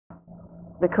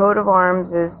the coat of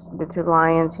arms is the two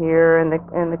lions here, and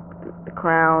the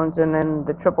crowns, and then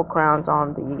the triple crowns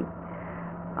on the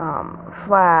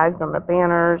flags, on the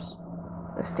banners,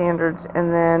 the standards,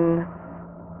 and then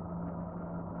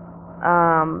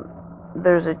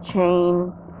there's a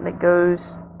chain that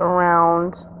goes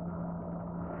around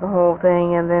the whole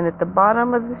thing, and then at the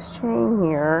bottom of this chain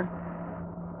here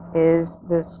is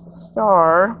this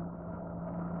star,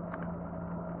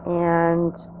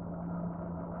 and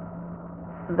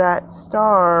that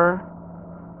star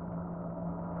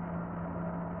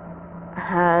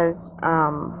has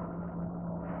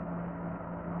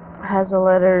the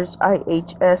letters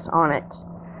IHS on it,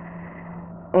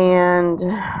 and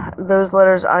those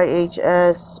letters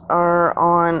IHS are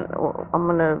on. I'm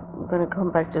gonna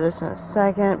come back to this in a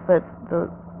second, but the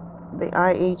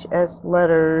IHS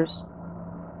letters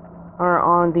are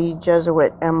on the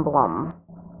Jesuit emblem.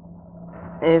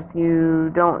 If you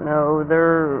don't know,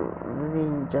 the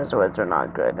Jesuits are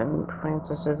not good, and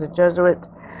Francis is a Jesuit.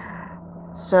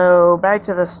 So back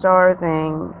to the star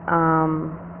thing.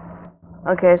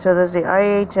 Okay, so there's the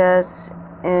IHS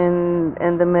in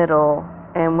the middle,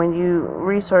 and when you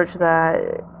research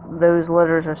that, those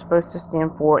letters are supposed to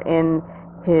stand for in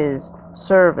his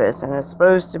service, and it's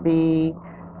supposed to be,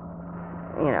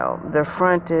 the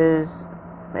front is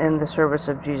in the service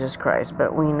of Jesus Christ,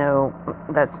 but we know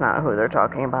that's not who they're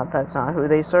talking about. That's not who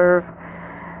they serve.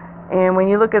 And when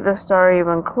you look at the star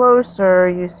even closer,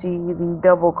 you see the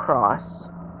double cross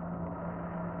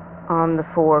on the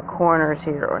four corners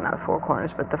here, or not four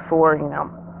corners, but the four,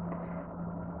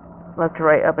 left to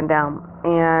right, up and down.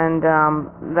 And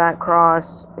that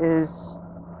cross is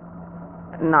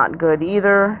not good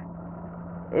either.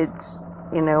 It's,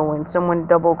 when someone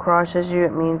double crosses you,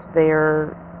 it means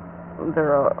they're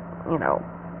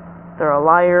a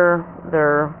liar,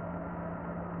 they're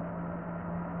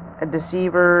a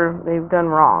deceiver, they've done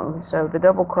wrong. So the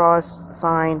double cross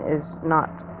sign is not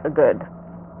a good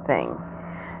thing.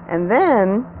 And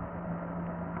then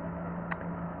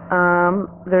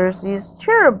there's these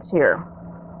cherubs here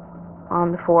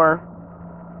on the four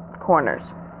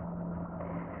corners,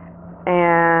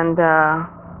 and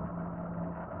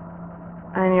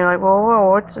you're like, well,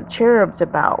 what's the cherubs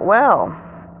about? Well,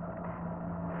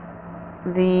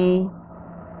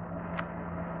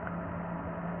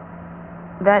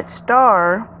 that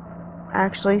star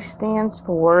actually stands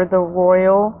for the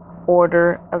Royal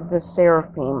Order of the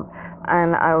Seraphim.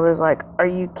 And I was like, are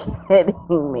you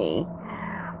kidding me?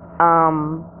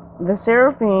 The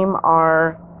Seraphim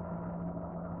are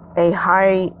a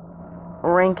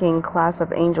high-ranking class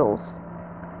of angels.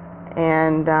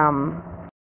 And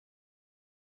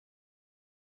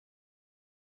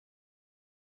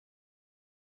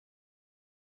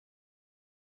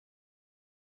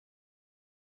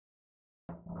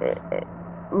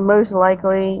most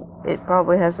likely it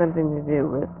probably has something to do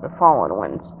with the fallen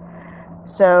ones.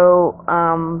 So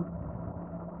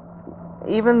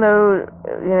even though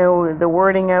the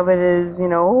wording of it is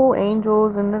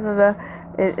angels and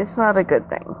it's not a good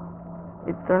thing.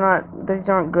 These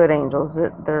aren't good angels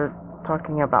that they're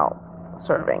talking about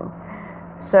serving.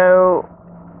 So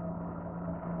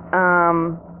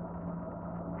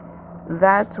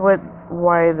that's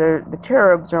why the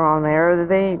cherubs are on there.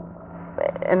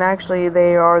 And actually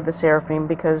they are the seraphim,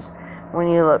 because when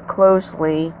you look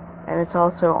closely, and it's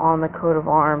also on the coat of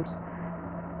arms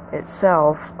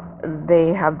itself,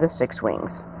 they have the 6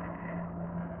 wings.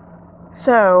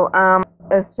 So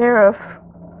a seraph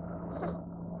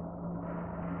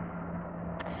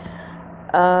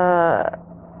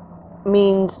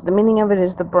means, the meaning of it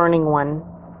is the burning one.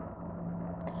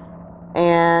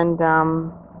 And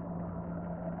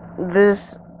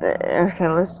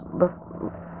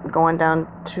going down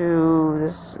to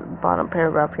this bottom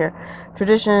paragraph here.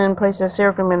 Tradition places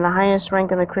seraphim in the highest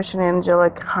rank in the Christian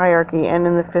angelic hierarchy, and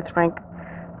in the 5th rank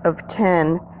of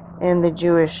 10 in the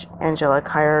Jewish angelic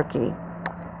hierarchy.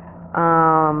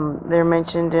 They're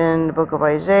mentioned in the book of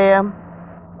Isaiah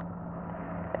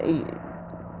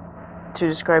to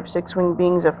describe 6-winged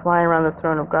beings that fly around the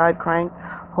throne of God, crying,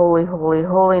 "Holy, holy,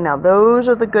 holy." Now those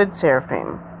are the good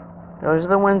seraphim. Those are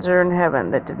the ones that are in heaven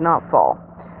that did not fall.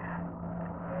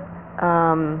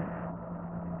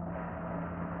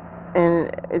 And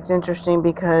it's interesting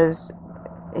because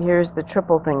here's the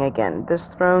triple thing again. This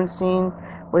throne scene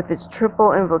with its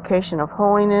triple invocation of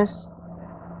holiness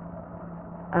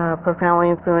profoundly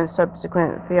influenced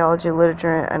subsequent theology,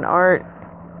 literature, and art.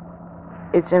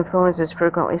 Its influence is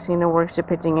frequently seen in works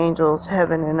depicting angels,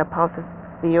 heaven, and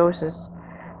apotheosis.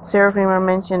 Seraphim are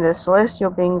mentioned as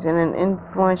celestial beings in an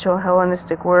influential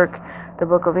Hellenistic work, the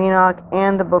Book of Enoch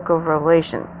and the Book of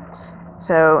Revelation.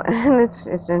 So, and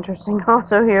it's interesting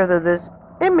also here that this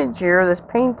image here, this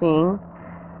painting,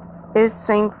 is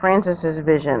St. Francis's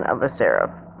vision of a seraph.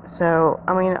 So,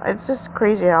 I mean, it's just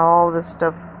crazy how all this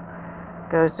stuff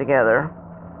goes together.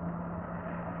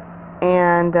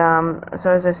 And so,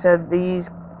 as I said,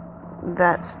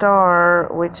 that star,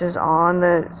 which is on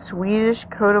the Swedish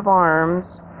coat of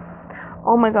arms.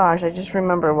 Oh my gosh, I just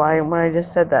remember why when I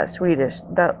just said that Swedish.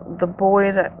 That the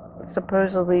boy that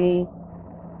supposedly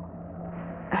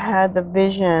had the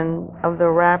vision of the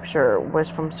rapture was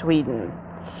from Sweden.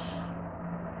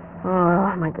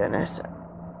 Oh my goodness.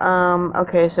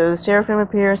 Okay, so the seraphim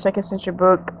appear in 2nd century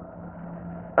book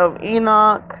of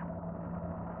Enoch,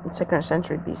 in 2nd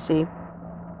century BC,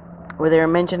 where they are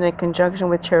mentioned in conjunction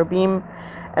with cherubim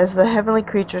as the heavenly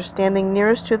creatures standing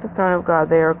nearest to the throne of God.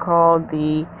 They are called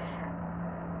the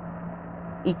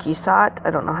Ikisat, I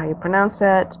don't know how you pronounce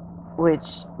that,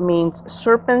 which means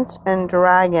serpents and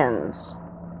dragons,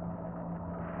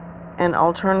 an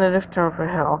alternative term for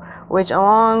hell, which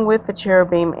along with the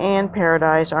cherubim and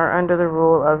paradise are under the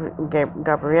rule of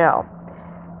Gabriel.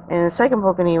 In the second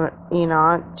book of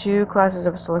Enoch, two classes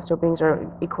of celestial beings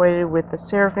are equated with the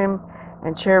seraphim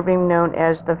and cherubim, known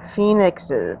as the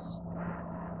phoenixes.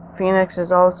 Phoenix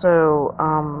is also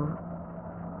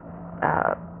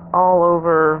all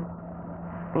over,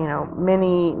 you know,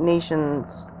 many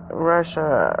nations,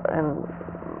 Russia and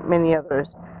many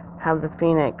others, have the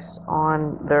phoenix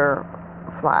on their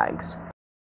flags.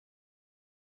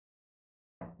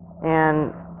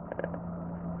 And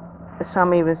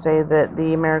some even say that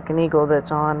the American eagle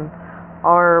that's on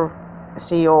our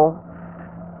seal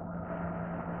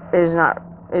is not,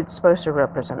 it's supposed to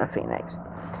represent a phoenix.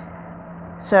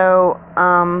 So,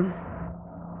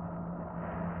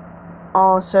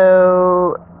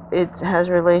 also it has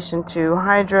relation to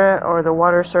Hydra, or the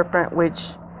water serpent,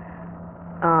 which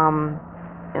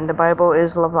in the Bible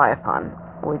is Leviathan,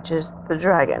 which is the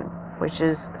dragon, which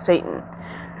is Satan.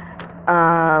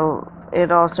 It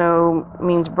also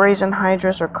means brazen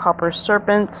hydras or copper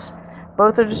serpents.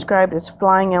 Both are described as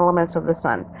flying elements of the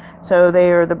sun. So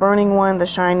they are the burning one, the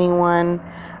shining one,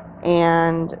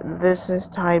 and this is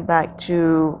tied back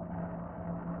to,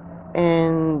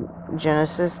 in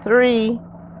Genesis 3,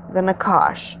 the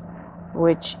Nakash,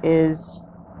 which is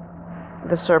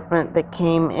the serpent that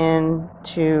came in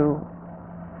to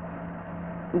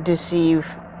deceive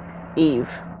Eve.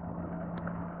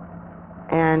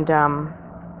 And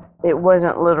it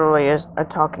wasn't literally a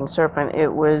talking serpent.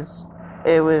 It was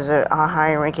a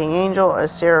high-ranking angel, a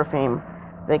seraphim,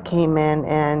 that came in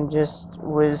and just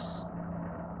was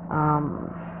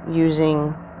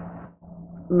using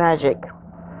magic,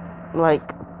 like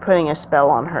putting a spell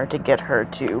on her to get her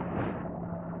to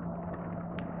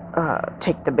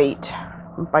take the bait,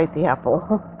 bite the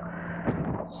apple.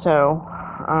 So,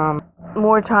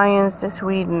 more tie-ins to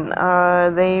Sweden.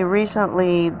 They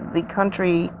recently,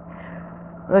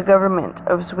 the government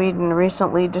of Sweden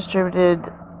recently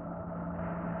distributed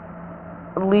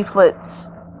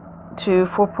leaflets to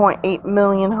 4.8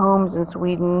 million homes in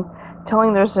Sweden,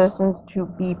 telling their citizens to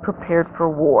be prepared for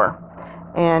war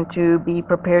and to be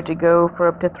prepared to go for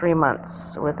up to 3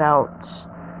 months without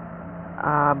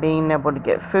being able to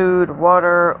get food,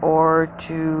 water, or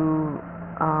to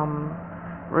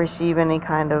receive any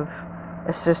kind of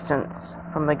assistance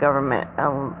from the government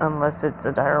unless it's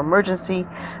a dire emergency.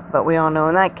 But we all know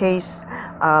in that case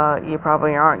you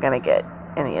probably aren't going to get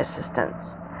any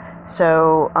assistance.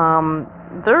 So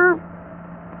they're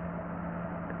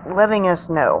letting us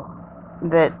know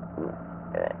that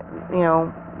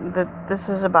that this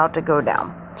is about to go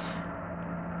down,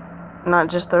 not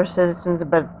just their citizens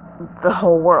but the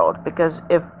whole world, because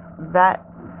if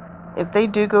they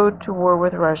do go to war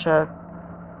with Russia,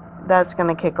 that's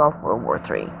going to kick off World War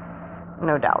III,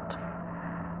 no doubt.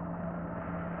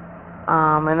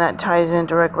 And that ties in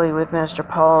directly with Minister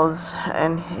Paul's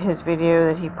and his video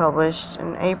that he published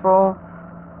in April,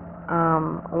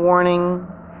 warning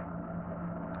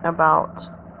about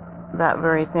that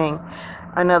very thing.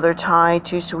 Another tie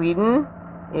to Sweden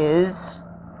is,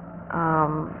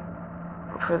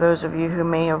 for those of you who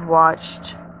may have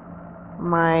watched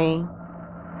my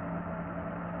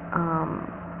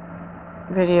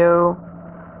video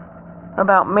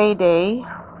about May Day,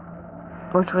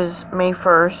 which was May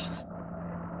 1st,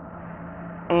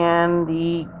 and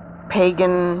the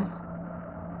pagan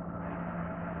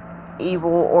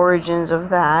evil origins of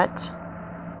that,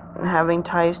 and having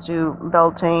ties to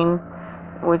Beltane,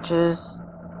 which is,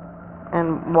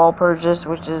 and Walpurgis,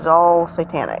 which is all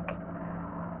satanic,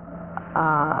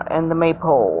 and the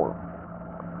Maypole.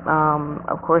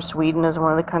 Of course, Sweden is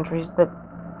one of the countries that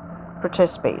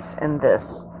participates in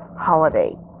this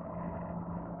holiday.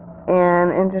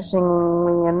 And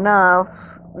interestingly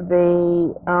enough,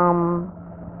 they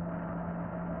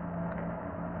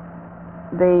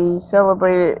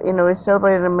celebrated, it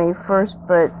celebrated on May 1st,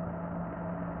 but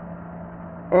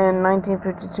in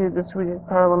 1952, the Swedish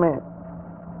Parliament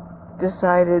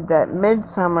decided that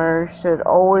midsummer should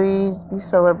always be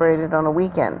celebrated on a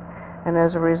weekend, and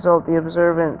as a result, the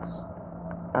observance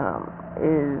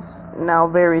is now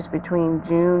varies between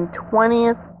June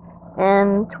 20th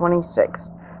and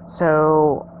 26th.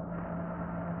 So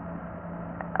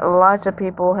lots of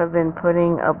people have been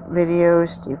putting up videos.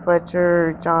 Steve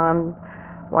Fletcher, John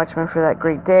Watchman for That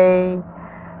Great Day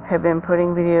have been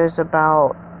putting videos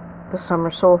about the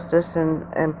summer solstice and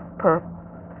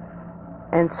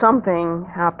something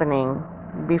happening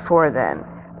before then,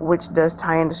 which does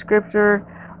tie into scripture.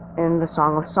 In the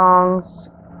Song of Songs,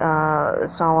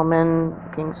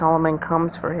 King Solomon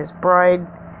comes for his bride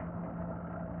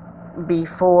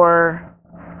before,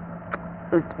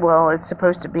 it's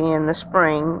supposed to be in the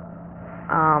spring,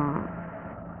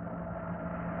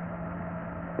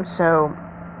 so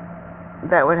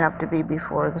that would have to be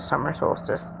before the summer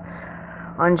solstice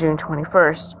on June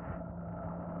 21st.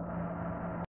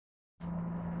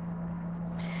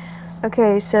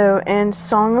 Okay, so in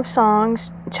Song of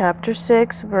Songs, chapter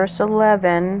 6, verse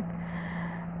 11,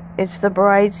 it's the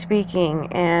bride speaking,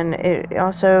 and it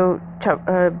also,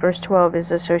 verse 12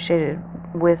 is associated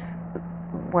with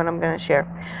what I'm going to share.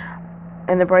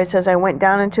 And the bride says, I went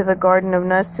down into the garden of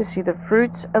nuts to see the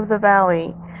fruits of the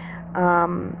valley.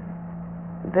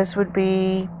 This would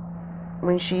be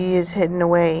when she is hidden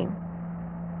away.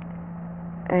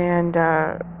 And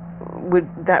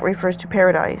that refers to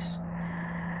paradise.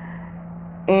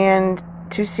 And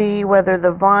to see whether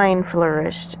the vine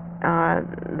flourished.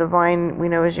 The vine we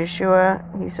know is Yahshua.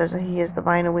 He says that he is the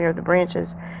vine and we are the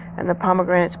branches, and the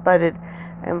pomegranates budded.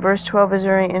 And verse 12 is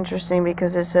very interesting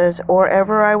because it says, or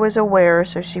ever I was aware,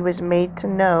 so she was made to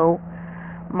know,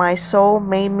 my soul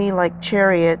made me like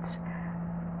chariots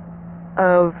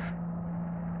of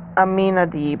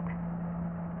Aminadab.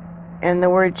 And the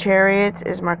word chariots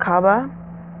is Merkaba.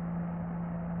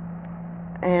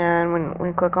 And when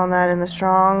we click on that in the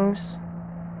Strongs,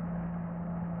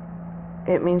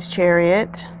 it means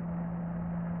chariot.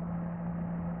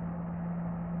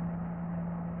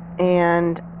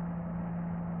 And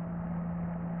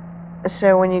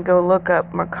so when you go look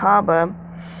up Merkaba,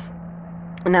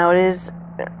 now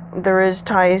there is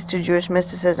ties to Jewish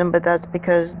mysticism, but that's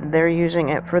because they're using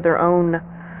it for their own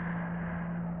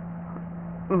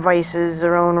vices,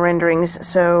 their own renderings.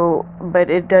 So, but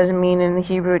it does mean, in the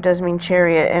Hebrew, it does mean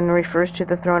chariot, and refers to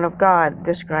the throne of God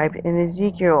described in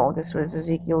Ezekiel. This was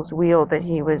Ezekiel's wheel that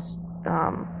he was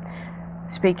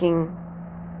speaking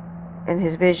in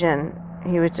his vision.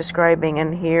 He was describing,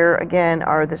 and here again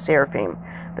are the seraphim.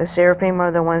 The seraphim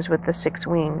are the ones with the 6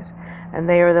 wings, and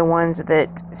they are the ones that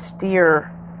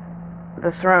steer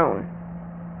the throne.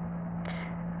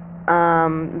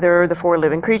 They're the 4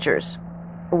 living creatures,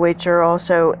 which are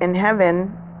also in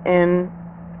heaven in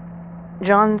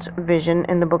John's vision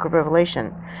in the book of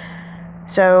Revelation.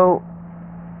 So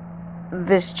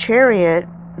this chariot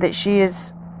that she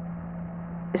is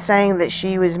saying that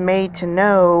she was made to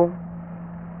know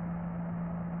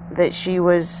that she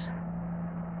was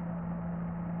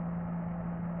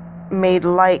made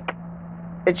like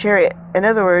a chariot. In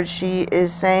other words, she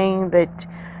is saying that,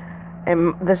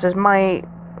 and this is my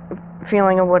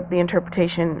feeling of what the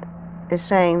interpretation is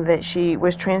saying, that she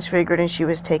was transfigured and she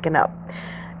was taken up.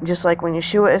 Just like when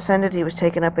Yahshua ascended, he was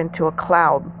taken up into a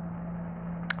cloud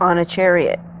on a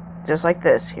chariot. Just like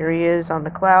this. Here he is on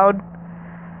the cloud.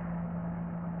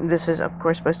 This is, of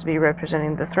course, supposed to be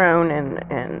representing the throne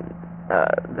and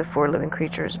the 4 living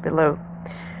creatures below.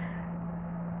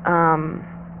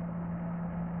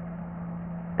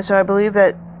 So I believe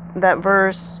that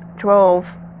verse 12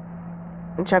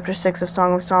 in chapter 6 of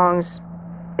Song of Songs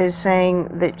is saying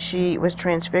that she was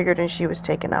transfigured and she was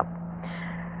taken up.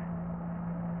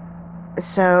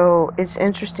 So it's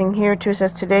interesting here too. It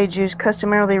says, today Jews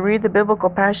customarily read the biblical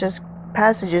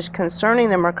passages concerning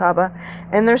the Merkaba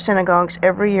in their synagogues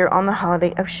every year on the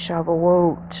holiday of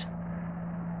Shavuot.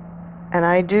 And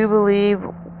I do believe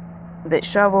that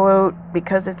Shavuot,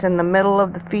 because it's in the middle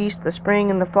of the feast, the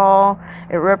spring and the fall,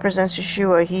 it represents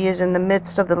Yahshua. He is in the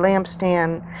midst of the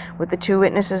lampstand with the 2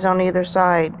 witnesses on either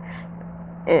side.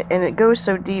 And it goes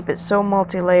so deep, it's so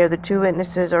multi-layered. The 2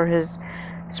 witnesses are his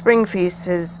spring feast,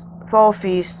 his fall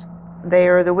feast. They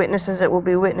are the witnesses that will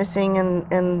be witnessing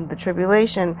in the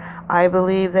tribulation. I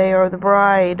believe they are the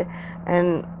bride.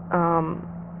 And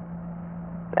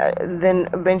then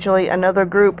eventually another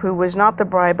group who was not the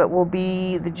bride, but will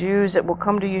be the Jews that will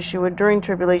come to Yeshua during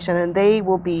tribulation, and they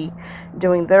will be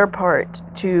doing their part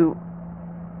to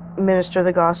minister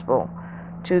the gospel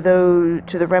to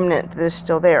the remnant that is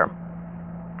still there.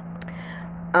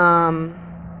 I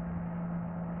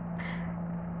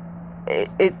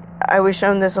was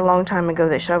shown this a long time ago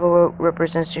that Shavuot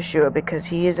represents Yeshua because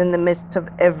he is in the midst of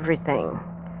everything.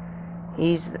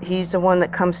 He's the one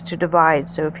that comes to divide.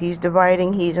 So if he's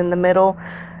dividing, he's in the middle.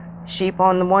 Sheep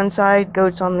on the one side,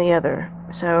 goats on the other.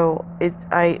 So it's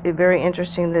very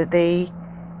interesting that they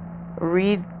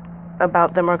read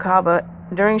about the Merkabah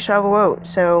during Shavuot.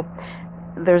 So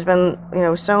there's been,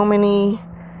 so many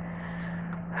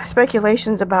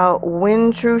speculations about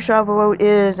when true Shavuot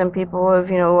is, and people have,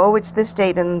 oh, it's this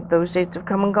date, and those dates have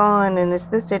come and gone, and it's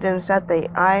this date and it's that date.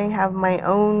 I have my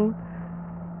own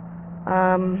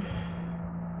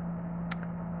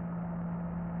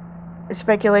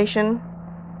speculation.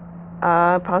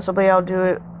 Possibly I'll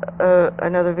do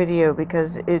another video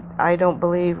because I don't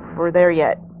believe we're there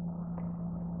yet.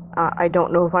 I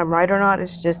don't know if I'm right or not.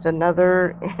 It's just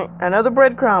another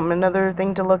breadcrumb, another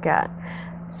thing to look at.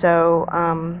 So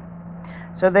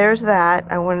so there's that.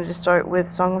 I wanted to start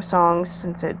with Song of Songs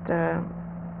since it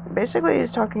basically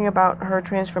is talking about her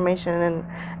transformation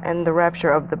and the rapture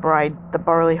of the bride, the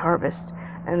barley harvest.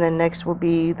 And then next will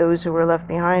be those who were left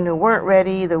behind who weren't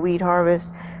ready, the wheat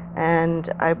harvest.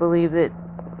 And I believe that,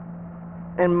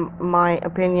 in my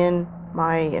opinion,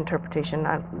 my interpretation,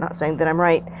 I'm not saying that I'm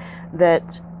right,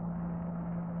 that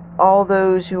all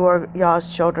those who are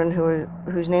Yah's children,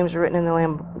 whose names are written in the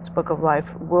Lamb's Book of Life,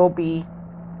 will be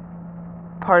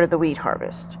part of the wheat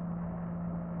harvest.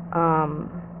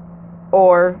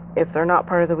 Or if they're not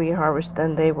part of the wheat harvest,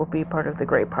 then they will be part of the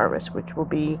grape harvest, which will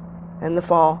be in the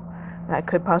fall. That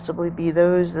could possibly be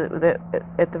those that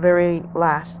at the very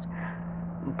last.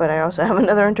 But I also have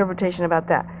another interpretation about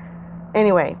that.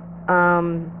 Anyway,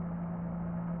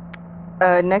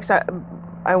 next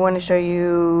I want to show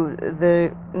you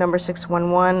the number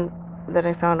 611 that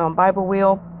I found on Bible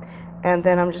Wheel, and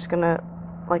then I'm just gonna,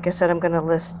 like I said, I'm gonna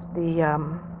list the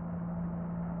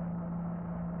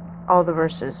all the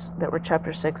verses that were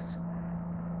chapter 6,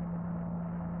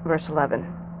 verse 11,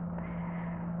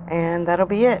 and that'll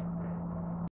be it.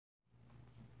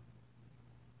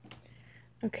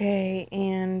 Okay,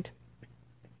 and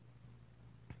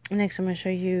next I'm going to show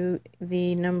you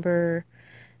the number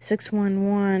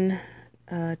 611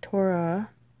 Torah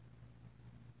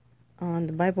on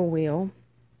the Bible Wheel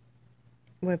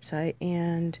website,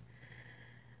 and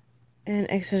in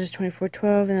Exodus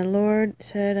 24:12, and the Lord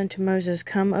said unto Moses,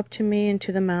 Come up to me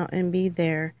into the mount and be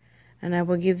there, and I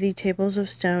will give thee tables of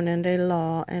stone and a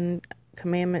law and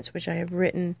commandments which I have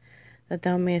written, that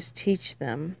thou mayest teach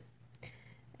them.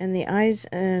 And the eyes,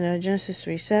 in Genesis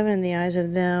 3:7, and the eyes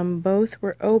of them both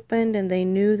were opened, and they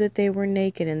knew that they were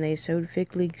naked, and they sewed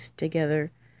fig leaves together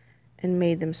and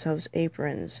made themselves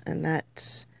aprons. And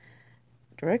that's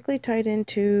directly tied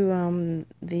into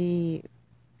the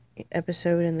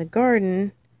episode in the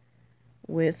garden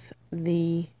with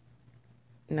the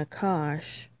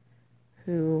Nakash,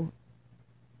 who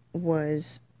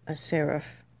was a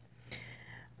seraph.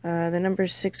 The number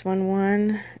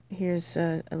 611, here's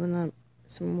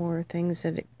some more things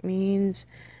that it means.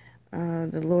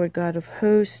 The Lord God of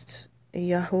hosts,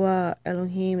 Yahweh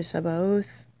Elohim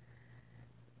Sabaoth.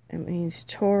 It means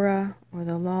Torah, or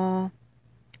the law,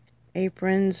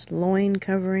 aprons, loin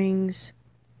coverings,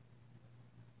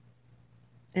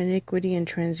 iniquity and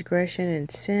transgression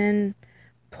and sin,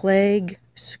 plague,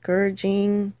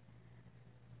 scourging,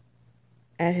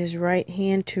 at his right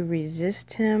hand to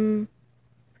resist him.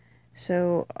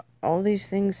 So all these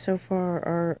things so far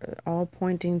are all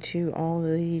pointing to all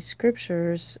the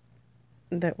scriptures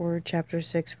that were chapter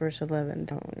 6, verse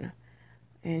 11.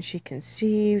 And she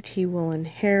conceived, he will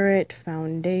inherit,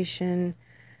 foundation,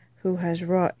 who has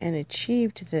wrought and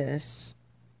achieved this.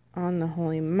 On the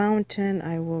holy mountain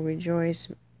I will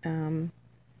rejoice. And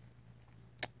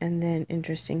then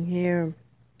interesting here,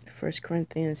 1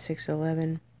 Corinthians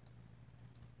 6:11.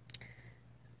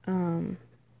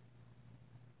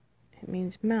 It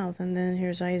means mouth. And then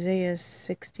here's Isaiah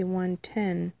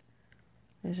 61:10.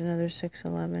 There's another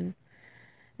 6:11.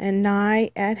 And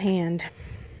nigh at hand.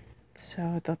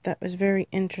 So I thought that was very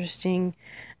interesting.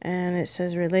 And it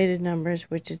says related numbers,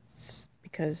 which it's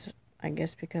because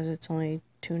it's only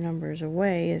 2 numbers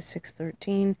away, is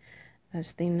 613.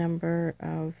 That's the number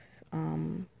of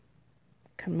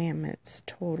commandments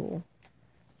total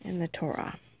in the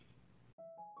Torah.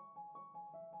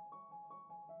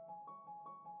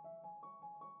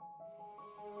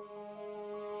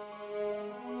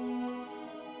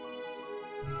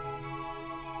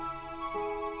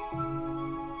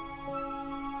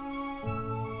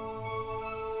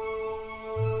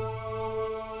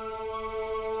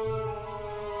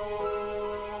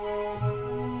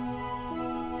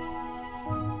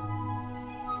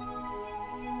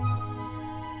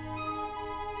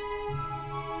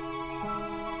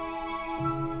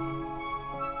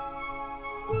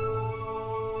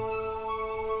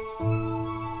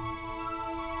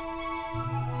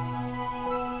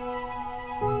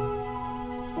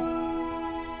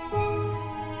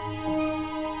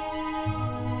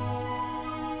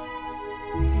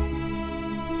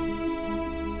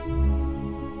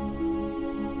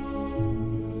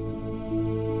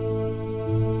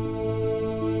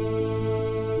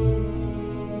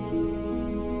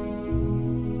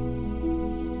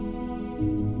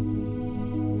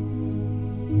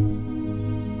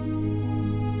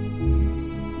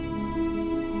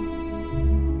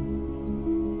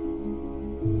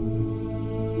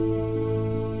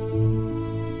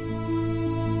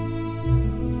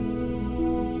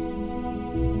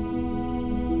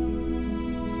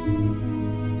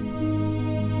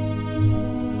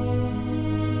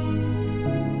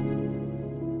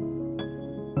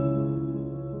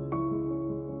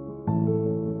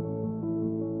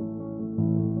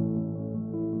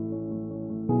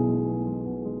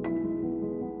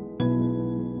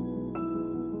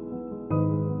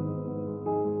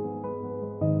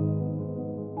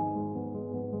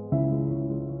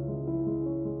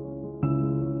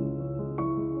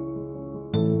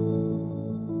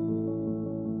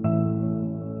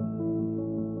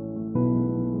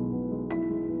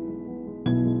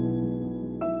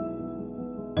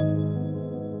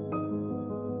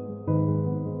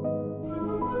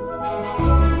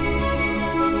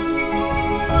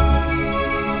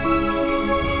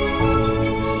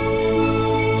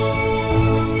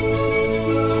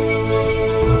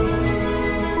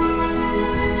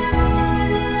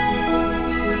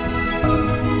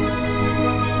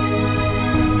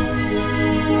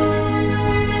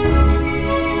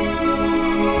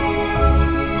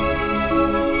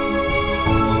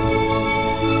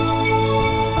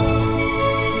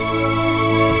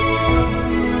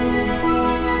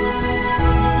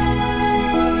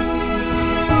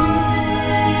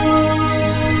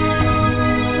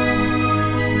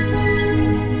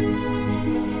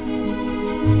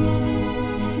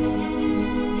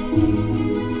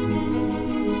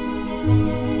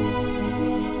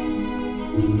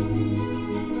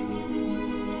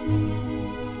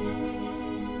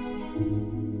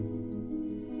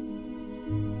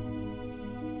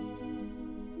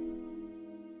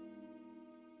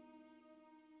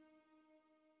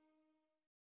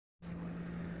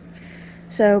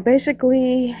 So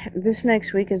basically, this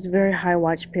next week is a very high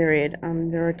watch period.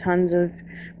 There are tons of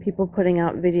people putting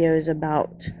out videos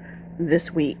about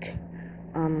this week,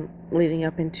 leading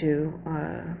up into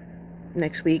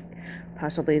next week,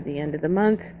 possibly the end of the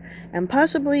month, and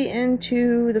possibly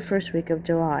into the first week of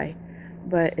July,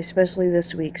 but especially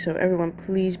this week. So everyone,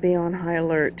 please be on high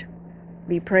alert.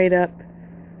 Be prayed up,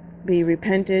 be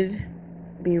repented,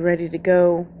 be ready to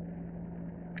go.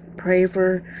 Pray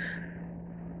for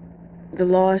the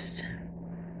lost.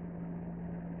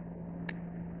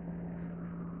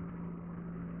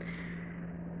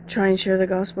 Try and share the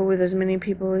gospel with as many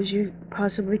people as you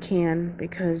possibly can,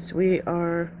 because we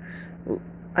are,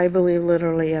 I believe,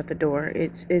 literally at the door.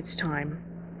 It's time.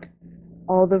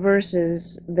 All the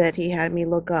verses that he had me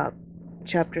look up,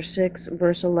 chapter 6,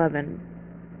 verse 11,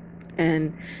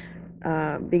 and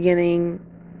beginning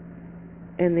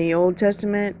in the Old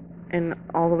Testament and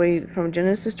all the way from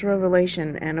Genesis to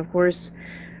Revelation, and of course,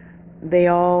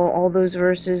 all those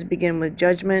verses begin with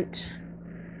judgment,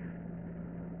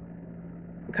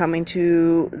 coming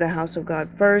to the house of God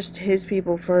first, his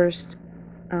people first,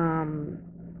 and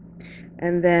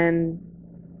then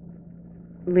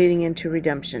leading into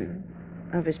redemption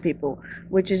of his people,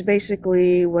 which is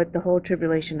basically what the whole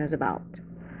tribulation is about.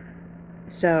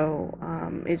 So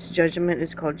it's judgment.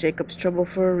 It's called Jacob's trouble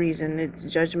for a reason. It's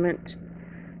judgment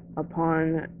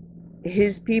upon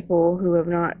his people who have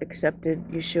not accepted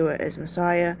Yeshua as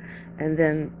Messiah, and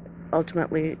then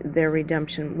ultimately their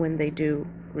redemption when they do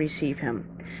receive him.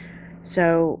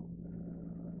 So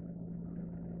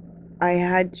I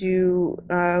had to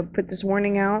put this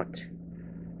warning out,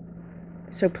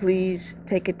 so please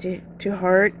take it to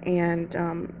heart and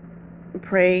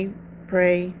pray,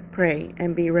 pray, pray,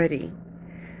 and be ready.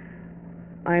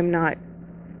 I'm not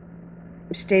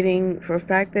stating for a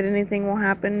fact that anything will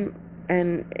happen,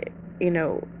 and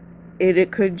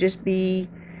it could just be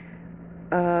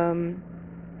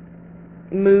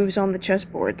moves on the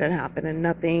chessboard that happen and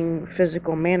nothing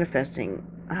physical manifesting.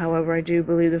 However, I do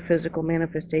believe the physical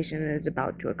manifestation is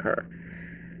about to occur.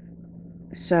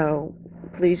 So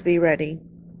please be ready.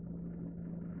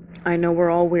 I know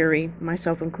we're all weary,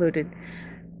 myself included.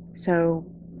 So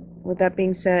with that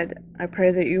being said, I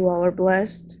pray that you all are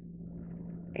blessed,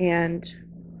 and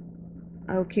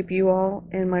I will keep you all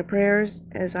in my prayers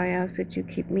as I ask that you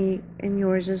keep me in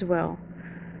yours as well.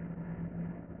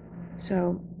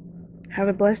 So have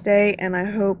a blessed day, and I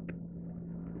hope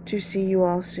to see you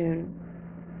all soon,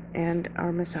 and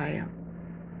our Messiah.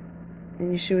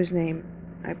 In Yeshua's name,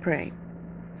 I pray.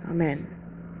 Amen.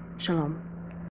 Shalom.